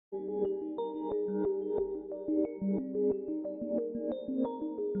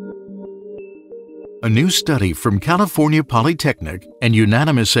A new study from California Polytechnic and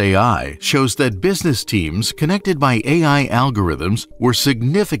Unanimous AI shows that business teams connected by AI algorithms were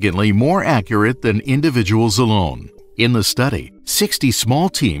significantly more accurate than individuals alone. In the study, 60 small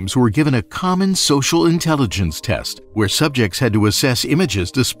teams were given a common social intelligence test where subjects had to assess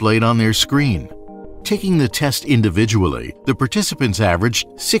images displayed on their screen. Taking the test individually, the participants averaged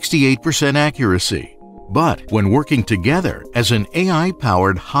 68% accuracy. But when working together as an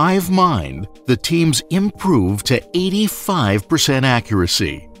AI-powered hive mind, the teams improved to 85%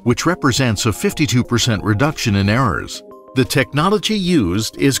 accuracy, which represents a 52% reduction in errors. The technology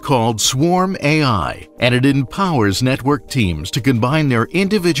used is called Swarm AI, and it empowers network teams to combine their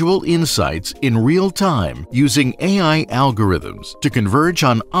individual insights in real time using AI algorithms to converge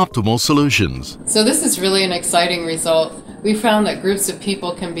on optimal solutions. So this is really an exciting result. We found that groups of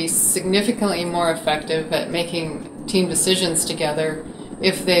people can be significantly more effective at making team decisions together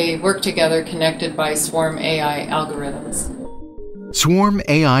if they work together connected by Swarm AI algorithms. Swarm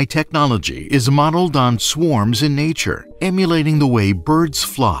AI technology is modeled on swarms in nature, emulating the way birds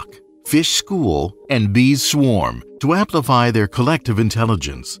flock, fish school, and bees swarm to amplify their collective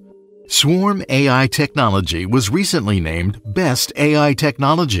intelligence. Swarm AI technology was recently named Best AI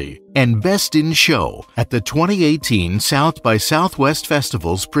Technology and Best in Show at the 2018 South by Southwest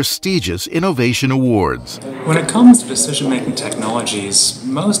Festival's prestigious Innovation Awards. When it comes to decision-making technologies,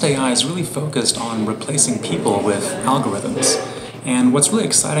 most AI is really focused on replacing people with algorithms. And what's really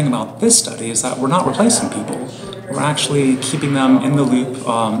exciting about this study is that we're not replacing people. We're actually keeping them in the loop,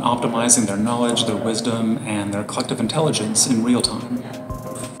 optimizing their knowledge, their wisdom, and their collective intelligence in real time.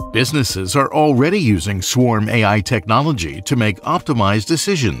 Businesses are already using Swarm AI technology to make optimized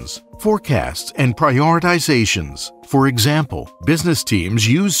decisions, forecasts, and prioritizations. For example, business teams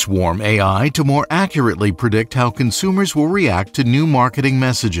use Swarm AI to more accurately predict how consumers will react to new marketing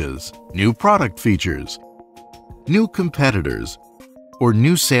messages, new product features, new competitors, or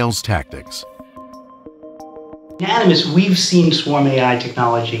new sales tactics. Unanimous, we've seen Swarm AI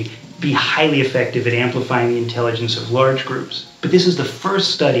technology be highly effective at amplifying the intelligence of large groups. But this is the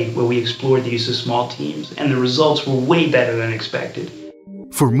first study where we explored the use of small teams, and the results were way better than expected.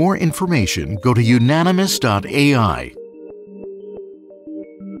 For more information, go to unanimous.ai.